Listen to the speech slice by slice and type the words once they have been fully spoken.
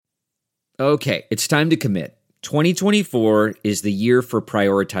Okay, it's time to commit. 2024 is the year for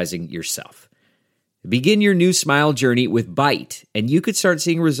prioritizing yourself. Begin your new smile journey with Byte, and you could start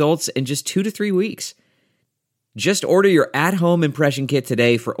seeing results in just 2 to 3 weeks. Just order your at-home impression kit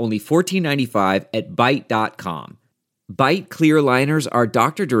today for only $14.95 at Byte.com. Byte clear liners are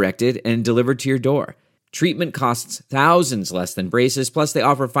doctor-directed and delivered to your door. Treatment costs thousands less than braces, plus they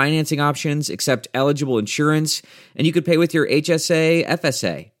offer financing options, accept eligible insurance, and you could pay with your HSA,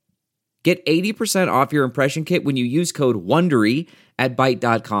 FSA. Get 80% off your impression kit when you use code WONDERY at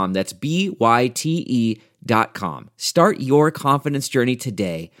Byte.com. That's BYTE.com. Start your confidence journey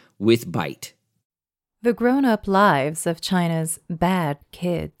today with Byte. The grown-up lives of China's bad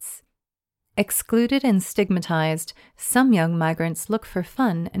kids. Excluded and stigmatized, some young migrants look for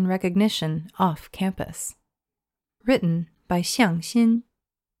fun and recognition off campus. Written by Xiang Xin.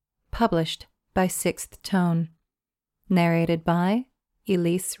 Published by Sixth Tone. Narrated by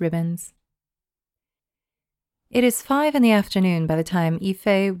Elise Ribbons. It is 5 p.m. by the time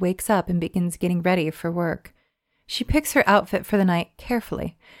Yifei wakes up and begins getting ready for work. She picks her outfit for the night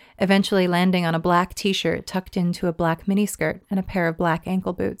carefully, eventually landing on a black t-shirt tucked into a black miniskirt and a pair of black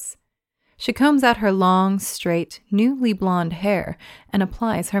ankle boots. She combs out her long, straight, newly blonde hair and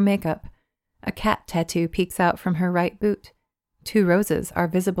applies her makeup. A cat tattoo peeks out from her right boot. 2 roses are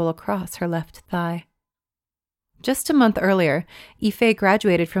visible across her left thigh. Just a month earlier, Yifei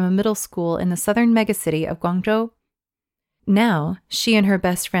graduated from a middle school in the southern megacity of Guangzhou. Now, she and her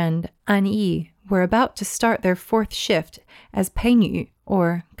best friend, An Yi, were about to start their 4th shift as Peinyü,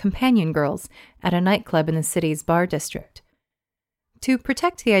 or companion girls, at a nightclub in the city's bar district. To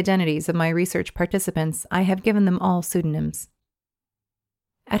protect the identities of my research participants, I have given them all pseudonyms.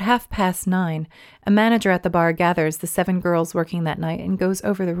 At 9:30, a manager at the bar gathers the 7 girls working that night and goes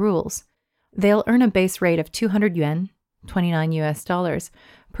over the rules. They'll earn a base rate of 200 yuan, $29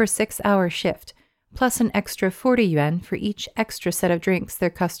 per 6-hour shift, plus an extra 40 yuan for each extra set of drinks their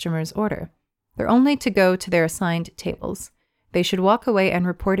customers order. They're only to go to their assigned tables. They should walk away and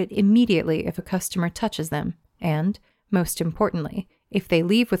report it immediately if a customer touches them, and, most importantly, if they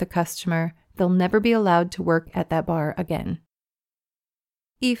leave with a customer, they'll never be allowed to work at that bar again.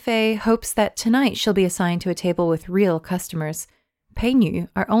 Yifei hopes that tonight she'll be assigned to a table with real customers. Peinyü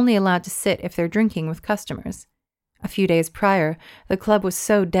are only allowed to sit if they're drinking with customers. A few days prior, the club was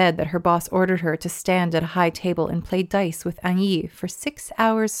so dead that her boss ordered her to stand at a high table and play dice with An Yi for 6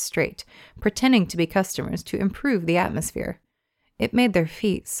 hours straight, pretending to be customers to improve the atmosphere. It made their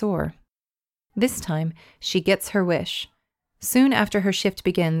feet sore. This time, she gets her wish. Soon after her shift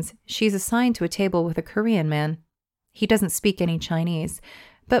begins, she's assigned to a table with a Korean man. He doesn't speak any Chinese,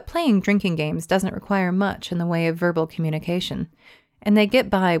 but playing drinking games doesn't require much in the way of verbal communication, and they get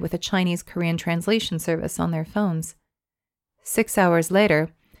by with a Chinese-Korean translation service on their phones. 6 hours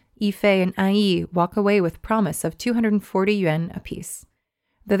later, Yifei and An Yi walk away with promise of 240 yuan apiece,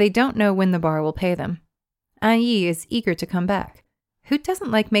 though they don't know when the bar will pay them. An Yi is eager to come back. Who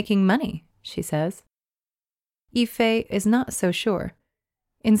doesn't like making money, she says. Yifei is not so sure.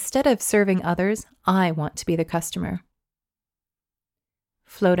 Instead of serving others, I want to be the customer.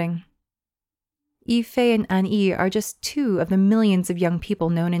 Floating. Yifei and An Yi are just 2 of the millions of young people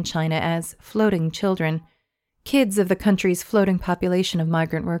known in China as floating children, kids of the country's floating population of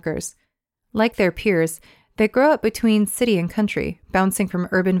migrant workers. Like their peers, they grow up between city and country, bouncing from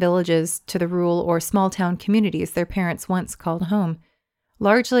urban villages to the rural or small-town communities their parents once called home.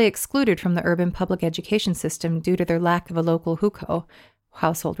 Largely excluded from the urban public education system due to their lack of a local hukou,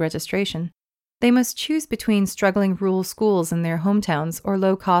 household registration, they must choose between struggling rural schools in their hometowns or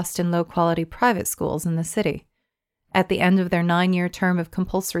low-cost and low-quality private schools in the city. At the end of their 9-year term of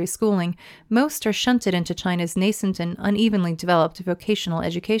compulsory schooling, most are shunted into China's nascent and unevenly developed vocational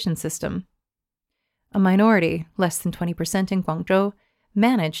education system. A minority, less than 20% in Guangzhou,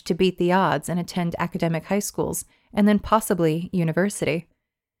 manage to beat the odds and attend academic high schools, and then possibly university.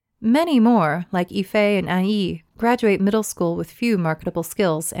 Many more, like Yifei and An Yi, graduate middle school with few marketable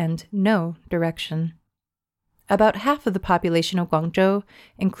skills and no direction. About half of the population of Guangzhou,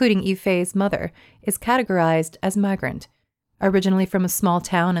 including Yifei's mother, is categorized as migrant. Originally from a small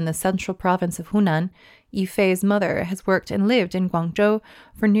town in the central province of Hunan, Yifei's mother has worked and lived in Guangzhou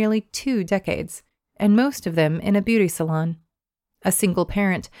for nearly 2 decades, and most of them in a beauty salon. A single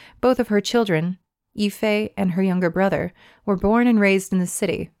parent, both of her children, Yifei and her younger brother, were born and raised in the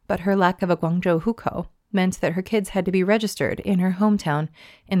city, but her lack of a Guangzhou hukou meant that her kids had to be registered in her hometown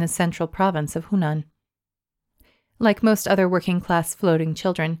in the central province of Hunan. Like most other working-class floating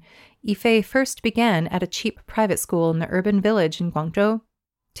children, Yifei first began at a cheap private school in the urban village in Guangzhou.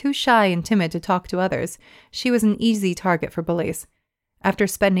 Too shy and timid to talk to others, she was an easy target for bullies. After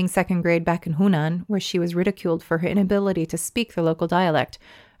spending second grade back in Hunan, where she was ridiculed for her inability to speak the local dialect,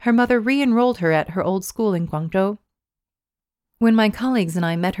 her mother re-enrolled her at her old school in Guangzhou. When my colleagues and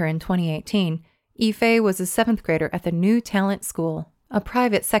I met her in 2018, Yifei was a 7th grader at the New Talent School, a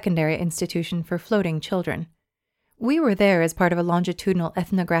private secondary institution for floating children. We were there as part of a longitudinal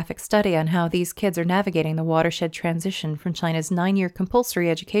ethnographic study on how these kids are navigating the watershed transition from China's 9-year compulsory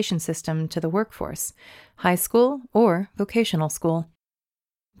education system to the workforce, high school or vocational school.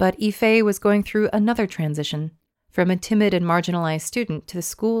 But Yifei was going through another transition, from a timid and marginalized student to the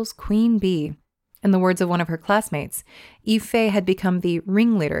school's queen bee. In the words of one of her classmates, Yifei had become the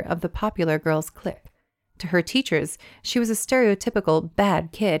ringleader of the popular girls' clique. To her teachers, she was a stereotypical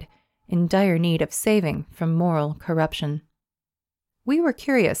bad kid, in dire need of saving from moral corruption. We were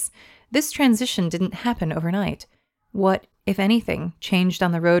curious. This transition didn't happen overnight. What, if anything, changed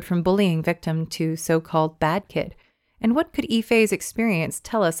on the road from bullying victim to so-called bad kid? And what could Yifei's experience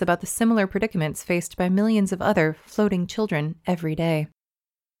tell us about the similar predicaments faced by millions of other floating children every day?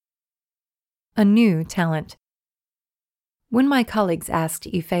 A new talent. When my colleagues asked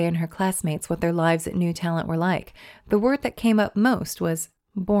Yifei and her classmates what their lives at New Talent were like, the word that came up most was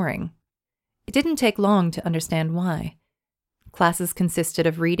boring. It didn't take long to understand why. Classes consisted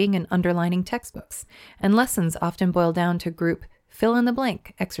of reading and underlining textbooks, and lessons often boiled down to group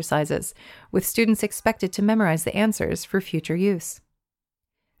fill-in-the-blank exercises, with students expected to memorize the answers for future use.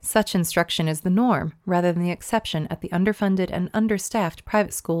 Such instruction is the norm rather than the exception at the underfunded and understaffed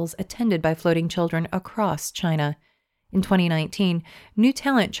private schools attended by floating children across China. In 2019, New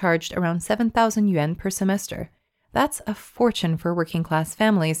Talent charged around 7,000 yuan per semester. That's a fortune for working-class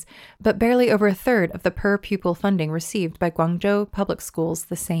families, but barely over a third of the per-pupil funding received by Guangzhou public schools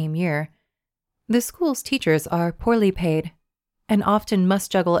the same year. The school's teachers are poorly paid and often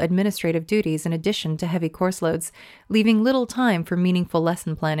must juggle administrative duties in addition to heavy course loads, leaving little time for meaningful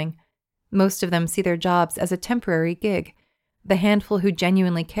lesson planning. Most of them see their jobs as a temporary gig. The handful who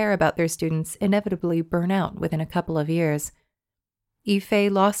genuinely care about their students inevitably burn out within a couple of years. Yifei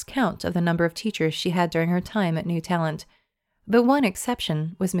lost count of the number of teachers she had during her time at New Talent. The one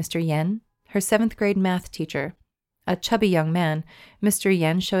exception was Mr. Yan, her 7th grade math teacher. A chubby young man, Mr.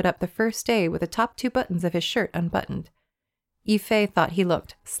 Yan showed up the first day with the top 2 buttons of his shirt unbuttoned. Yifei thought he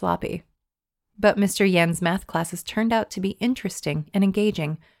looked sloppy. But Mr. Yan's math classes turned out to be interesting and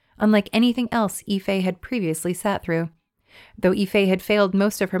engaging, unlike anything else Yifei had previously sat through. Though Yifei had failed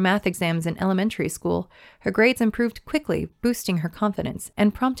most of her math exams in elementary school, her grades improved quickly, boosting her confidence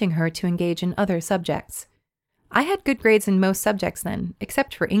and prompting her to engage in other subjects. "I had good grades in most subjects then,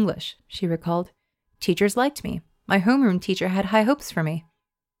 except for English," she recalled. "Teachers liked me. My homeroom teacher had high hopes for me."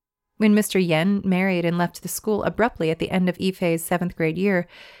 When Mr. Yan married and left the school abruptly at the end of Yifei's 7th grade year,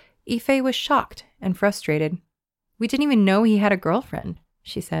 Yifei was shocked and frustrated. "We didn't even know he had a girlfriend,"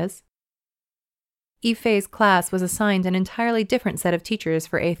 she says. Yifei's class was assigned an entirely different set of teachers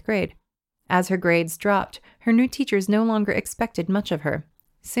for 8th grade. As her grades dropped, her new teachers no longer expected much of her.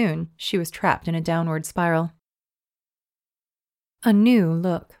 Soon, she was trapped in a downward spiral. A new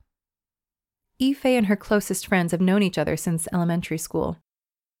look. Yifei and her closest friends have known each other since elementary school.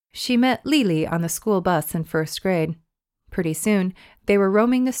 She met Lili on the school bus in 1st grade. Pretty soon, they were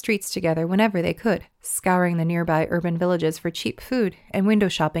roaming the streets together whenever they could, scouring the nearby urban villages for cheap food and window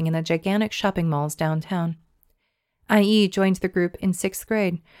shopping in the gigantic shopping malls downtown. Ai joined the group in 6th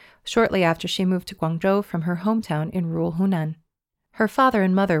grade, shortly after she moved to Guangzhou from her hometown in rural Hunan. Her father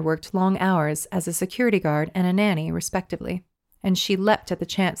and mother worked long hours as a security guard and a nanny, respectively, and she leapt at the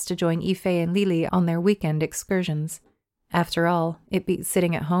chance to join Yifei and Lili on their weekend excursions. After all, it beat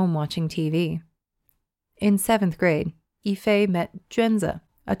sitting at home watching TV. In 7th grade, Yifei met Juanze,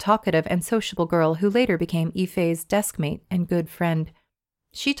 a talkative and sociable girl who later became Yifei's deskmate and good friend.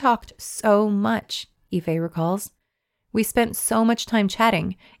 "She talked so much," Yifei recalls. "We spent so much time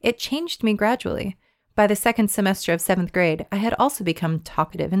chatting. It changed me gradually. By the 2nd semester of 7th grade, I had also become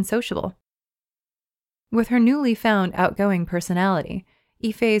talkative and sociable." With her newly found outgoing personality,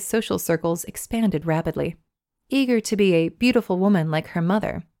 Yifei's social circles expanded rapidly. Eager to be a beautiful woman like her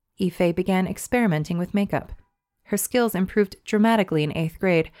mother, Yifei began experimenting with makeup. Her skills improved dramatically in 8th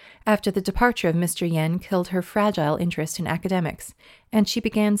grade after the departure of Mr. Yan killed her fragile interest in academics, and she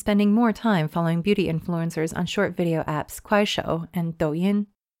began spending more time following beauty influencers on short video apps Kuaishou and Douyin.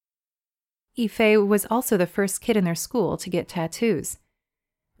 Yifei was also the first kid in their school to get tattoos.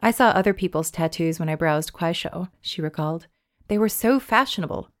 "I saw other people's tattoos when I browsed Kuaishou," she recalled. "They were so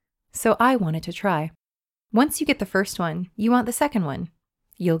fashionable, so I wanted to try. Once you get the first one, you want the second one.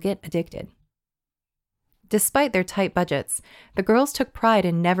 You'll get addicted." Despite their tight budgets, the girls took pride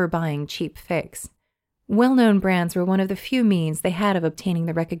in never buying cheap fakes. Well-known brands were one of the few means they had of obtaining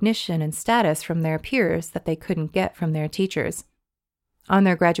the recognition and status from their peers that they couldn't get from their teachers. On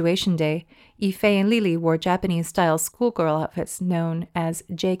their graduation day, Yifei and Lili wore Japanese-style schoolgirl outfits known as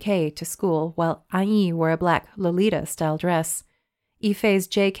JK to school, while Ai wore a black Lolita-style dress. Yifei's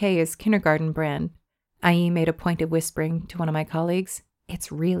JK is kindergarten brand. Ai made a point of whispering to one of my colleagues,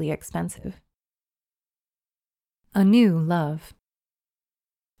 "It's really expensive." A new love.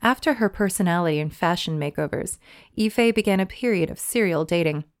 After her personality and fashion makeovers, Yifei began a period of serial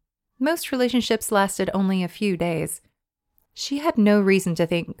dating. Most relationships lasted only a few days. She had no reason to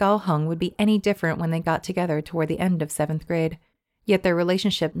think Gao Heng would be any different when they got together toward the end of 7th grade. Yet their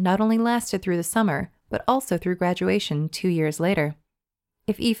relationship not only lasted through the summer, but also through graduation 2 years later.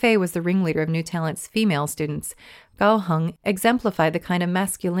 If Yifei was the ringleader of New Talent's female students, Gao Heng exemplified the kind of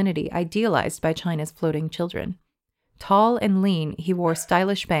masculinity idealized by China's floating children. Tall and lean, he wore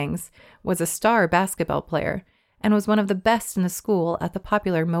stylish bangs, was a star basketball player, and was one of the best in the school at the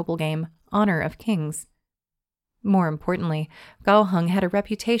popular mobile game Honor of Kings. More importantly, Gao Heng had a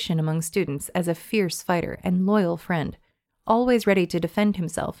reputation among students as a fierce fighter and loyal friend, always ready to defend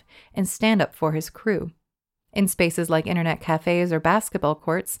himself and stand up for his crew. In spaces like internet cafes or basketball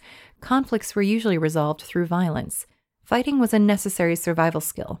courts, conflicts were usually resolved through violence. Fighting was a necessary survival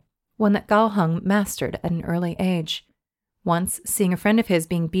skill, one that Gao Heng mastered at an early age. Once, seeing a friend of his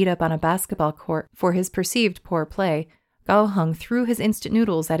being beat up on a basketball court for his perceived poor play, Gao Heng threw his instant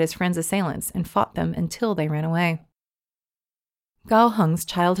noodles at his friend's assailants and fought them until they ran away. Gao Heng's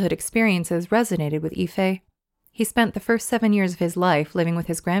childhood experiences resonated with Yifei. He spent the first 7 years of his life living with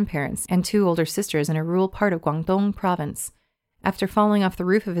his grandparents and 2 older sisters in a rural part of Guangdong province. After falling off the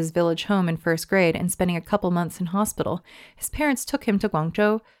roof of his village home in 1st grade and spending a couple months in hospital, his parents took him to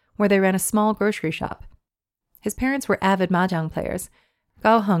Guangzhou, where they ran a small grocery shop. His parents were avid mahjong players.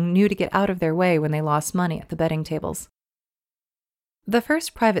 Gao Heng knew to get out of their way when they lost money at the betting tables. The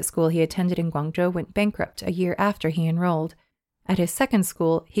first private school he attended in Guangzhou went bankrupt a year after he enrolled. At his second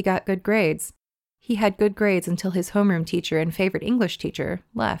school, he got good grades. He had good grades until his homeroom teacher and favorite English teacher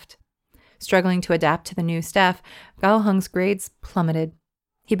left. Struggling to adapt to the new staff, Gao Heng's grades plummeted.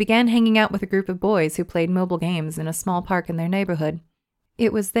 He began hanging out with a group of boys who played mobile games in a small park in their neighborhood.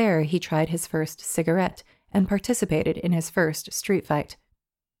 It was there he tried his first cigarette and participated in his first street fight.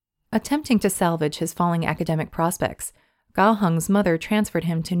 Attempting to salvage his falling academic prospects, Gao Heng's mother transferred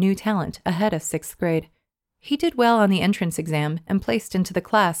him to New Talent ahead of 6th grade. He did well on the entrance exam and placed into the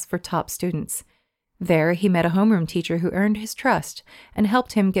class for top students. There, he met a homeroom teacher who earned his trust and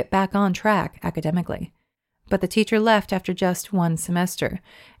helped him get back on track academically. But the teacher left after just 1 semester,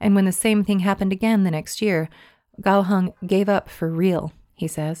 and when the same thing happened again the next year, Gao Heng gave up for real, he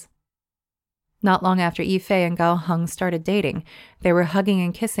says. Not long after Yifei and Gao Heng started dating, they were hugging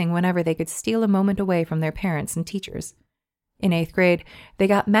and kissing whenever they could steal a moment away from their parents and teachers. In 8th grade, they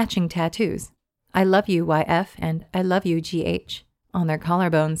got matching tattoos, "I love you YF" and "I love you GH" on their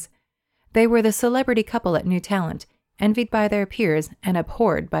collarbones. They were the celebrity couple at New Talent, envied by their peers and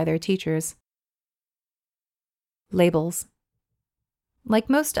abhorred by their teachers. Labels.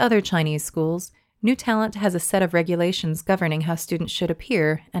 Like most other Chinese schools, New Talent has a set of regulations governing how students should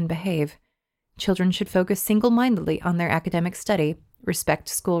appear and behave. Children should focus single-mindedly on their academic study, respect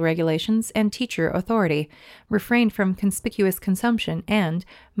school regulations and teacher authority, refrain from conspicuous consumption, and,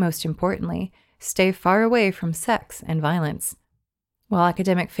 most importantly, stay far away from sex and violence. While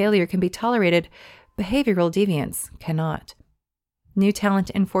academic failure can be tolerated, behavioral deviance cannot. New Talent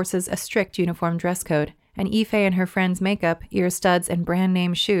enforces a strict uniform dress code, and Yifei and her friends' makeup, ear studs, and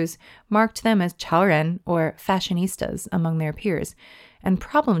brand-name shoes marked them as chaoren, or fashionistas, among their peers, and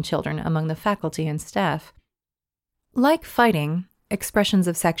problem children among the faculty and staff. Like fighting, expressions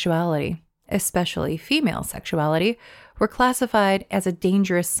of sexuality, especially female sexuality, were classified as a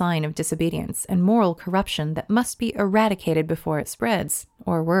dangerous sign of disobedience and moral corruption that must be eradicated before it spreads,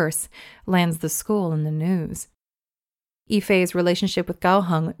 or worse, lands the school in the news. Yifei's relationship with Gao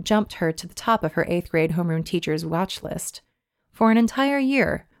Heng jumped her to the top of her 8th grade homeroom teacher's watch list. For an entire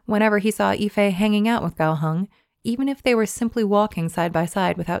year, whenever he saw Yifei hanging out with Gao Heng, even if they were simply walking side by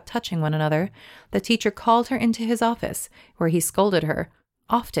side without touching one another, the teacher called her into his office, where he scolded her,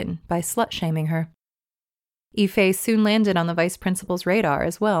 often by slut-shaming her. Yifei soon landed on the vice principal's radar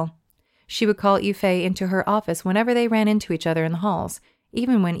as well. She would call Yifei into her office whenever they ran into each other in the halls,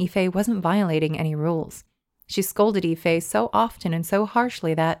 even when Yifei wasn't violating any rules. She scolded Yifei so often and so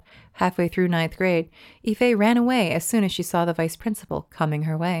harshly that, halfway through 9th grade, Yifei ran away as soon as she saw the vice principal coming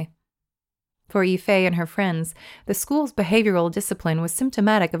her way. For Yifei and her friends, the school's behavioral discipline was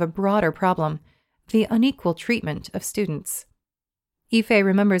symptomatic of a broader problem, the unequal treatment of students. Yifei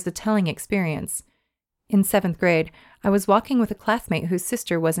remembers the telling experience. In 7th grade, I was walking with a classmate whose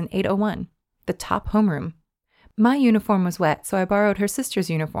sister was in 801, the top homeroom. My uniform was wet, so I borrowed her sister's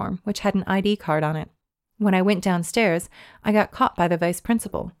uniform, which had an ID card on it. When I went downstairs, I got caught by the vice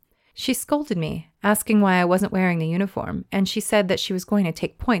principal. She scolded me, asking why I wasn't wearing the uniform, and she said that she was going to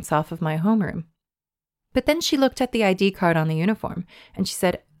take points off of my homeroom. But then she looked at the ID card on the uniform, and she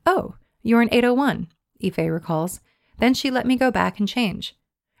said, "Oh, you're in 801, Ife recalls. Then she let me go back and change.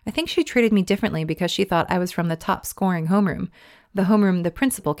 I think she treated me differently because she thought I was from the top-scoring homeroom, the homeroom the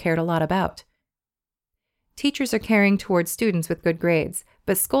principal cared a lot about. Teachers are caring towards students with good grades,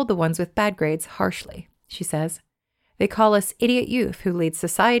 but scold the ones with bad grades harshly," she says. "They call us idiot youth who lead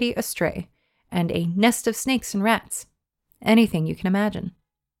society astray, and a nest of snakes and rats. Anything you can imagine."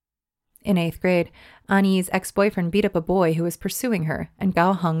 In 8th grade, An Yi's ex-boyfriend beat up a boy who was pursuing her, and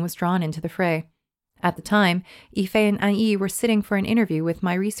Gao Heng was drawn into the fray. At the time, Ife and An Yi were sitting for an interview with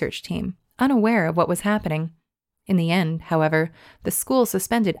my research team, unaware of what was happening. In the end, however, the school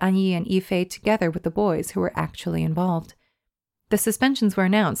suspended An Yi and Ife together with the boys who were actually involved. The suspensions were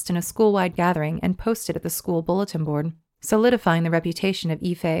announced in a school-wide gathering and posted at the school bulletin board, solidifying the reputation of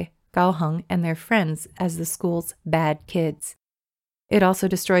Ife, Gao Heng, and their friends as the school's bad kids. It also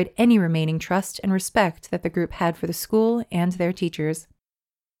destroyed any remaining trust and respect that the group had for the school and their teachers.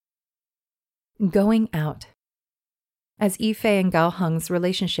 Going out. As Ife and Gao Heng's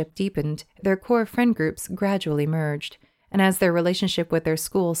relationship deepened, their core friend groups gradually merged, and as their relationship with their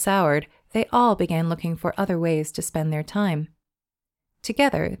school soured, they all began looking for other ways to spend their time.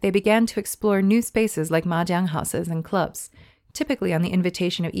 Together, they began to explore new spaces like mahjong houses and clubs, typically on the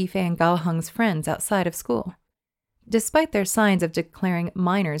invitation of Ife and Gao Heng's friends outside of school. Despite their signs of declaring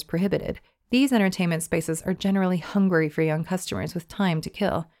minors prohibited, these entertainment spaces are generally hungry for young customers with time to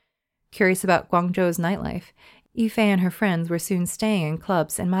kill. Curious about Guangzhou's nightlife, Ife and her friends were soon staying in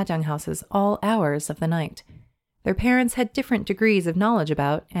clubs and mahjong houses all hours of the night. Their parents had different degrees of knowledge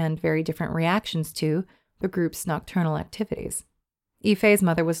about, and very different reactions to, the group's nocturnal activities. Ife's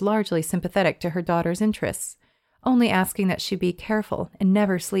mother was largely sympathetic to her daughter's interests, only asking that she be careful and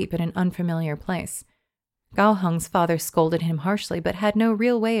never sleep in an unfamiliar place. Gao Heng's father scolded him harshly but had no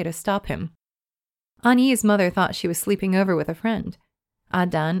real way to stop him. An Yi's mother thought she was sleeping over with a friend.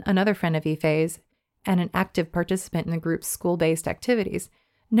 Adan, another friend of Ife's, and an active participant in the group's school-based activities,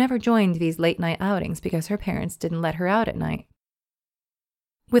 never joined these late-night outings because her parents didn't let her out at night.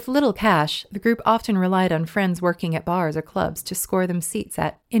 With little cash, the group often relied on friends working at bars or clubs to score them seats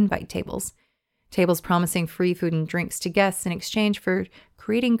at invite tables promising free food and drinks to guests in exchange for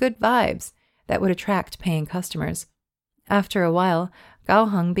creating good vibes that would attract paying customers. After a while, Gao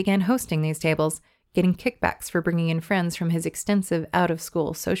Heng began hosting these tables, getting kickbacks for bringing in friends from his extensive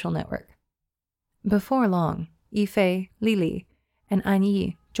out-of-school social network. Before long, Ife, Lili, and An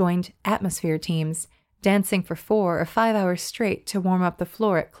Yi joined atmosphere teams, dancing for 4 or 5 hours straight to warm up the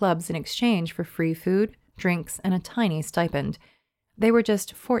floor at clubs in exchange for free food, drinks, and a tiny stipend. They were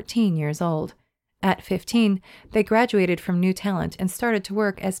just 14 years old. At 15, they graduated from New Talent and started to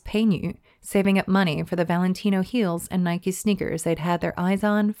work as peinu, saving up money for the Valentino heels and Nike sneakers they'd had their eyes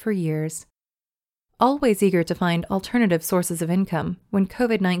on for years. Always eager to find alternative sources of income, when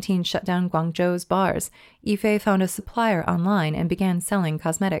COVID-19 shut down Guangzhou's bars, Ife found a supplier online and began selling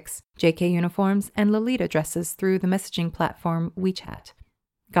cosmetics, JK uniforms, and Lolita dresses through the messaging platform WeChat.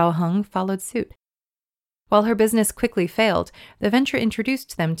 Gao Heng followed suit. While her business quickly failed, the venture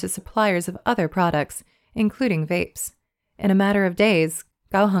introduced them to suppliers of other products, including vapes. In a matter of days,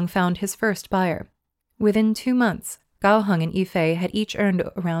 Gao Heng found his first buyer. Within 2 months, Gao Heng and Ife had each earned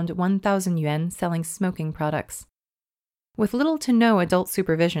around 1,000 yuan selling smoking products. With little to no adult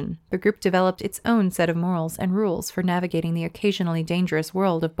supervision, the group developed its own set of morals and rules for navigating the occasionally dangerous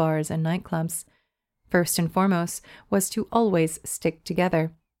world of bars and nightclubs. First and foremost was to always stick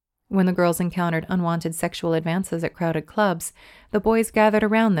together. When the girls encountered unwanted sexual advances at crowded clubs, the boys gathered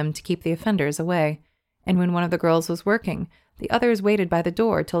around them to keep the offenders away. And when one of the girls was working, the others waited by the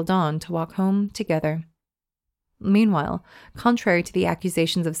door till dawn to walk home together. Meanwhile, contrary to the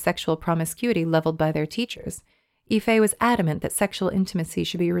accusations of sexual promiscuity leveled by their teachers, Ife was adamant that sexual intimacy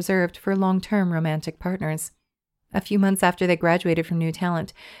should be reserved for long-term romantic partners. A few months after they graduated from New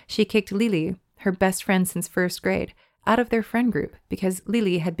Talent, she kicked Lili, her best friend since first grade, out of their friend group because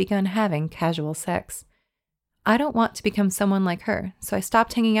Lili had begun having casual sex. "I don't want to become someone like her, so I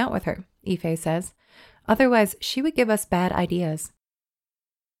stopped hanging out with her," Ife says. "Otherwise, she would give us bad ideas."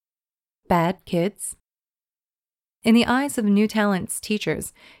 Bad kids? In the eyes of New Talent's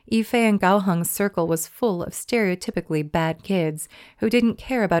teachers, Ife and Gao Heng's circle was full of stereotypically bad kids who didn't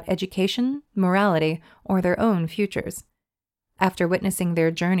care about education, morality, or their own futures. After witnessing their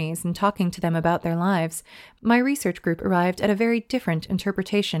journeys and talking to them about their lives, my research group arrived at a very different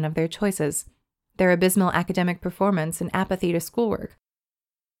interpretation of their choices. Their abysmal academic performance and apathy to schoolwork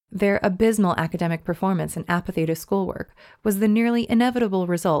was the nearly inevitable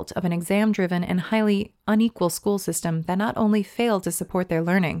result of an exam-driven and highly unequal school system that not only failed to support their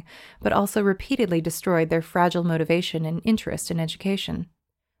learning, but also repeatedly destroyed their fragile motivation and interest in education.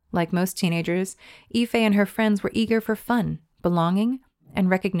 Like most teenagers, Ife and her friends were eager for fun, belonging, and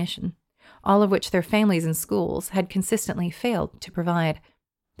recognition, all of which their families and schools had consistently failed to provide.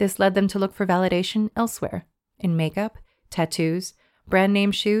 This led them to look for validation elsewhere, in makeup, tattoos,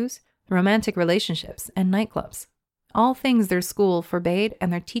 brand-name shoes, romantic relationships, and nightclubs, all things their school forbade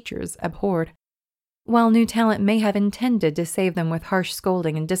and their teachers abhorred. While New Talent may have intended to save them with harsh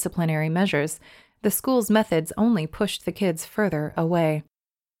scolding and disciplinary measures, the school's methods only pushed the kids further away.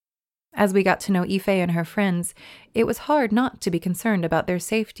 As we got to know Ife and her friends, it was hard not to be concerned about their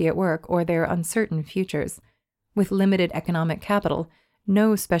safety at work or their uncertain futures. With limited economic capital,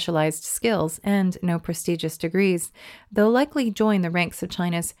 no specialized skills, and no prestigious degrees, they'll likely join the ranks of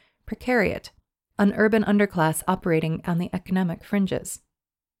China's precariat, an urban underclass operating on the economic fringes.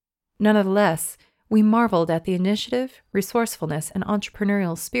 Nonetheless, we marveled at the initiative, resourcefulness, and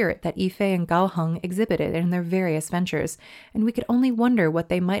entrepreneurial spirit that Ife and Gao Heng exhibited in their various ventures, and we could only wonder what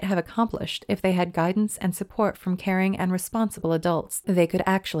they might have accomplished if they had guidance and support from caring and responsible adults they could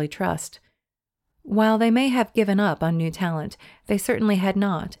actually trust. While they may have given up on New Talent, they certainly had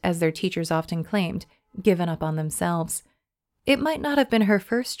not, as their teachers often claimed, given up on themselves. It might not have been her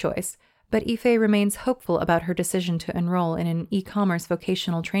first choice, but Ife remains hopeful about her decision to enroll in an e-commerce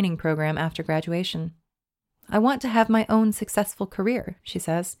vocational training program after graduation. "I want to have my own successful career," she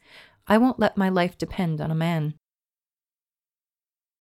says. "I won't let my life depend on a man."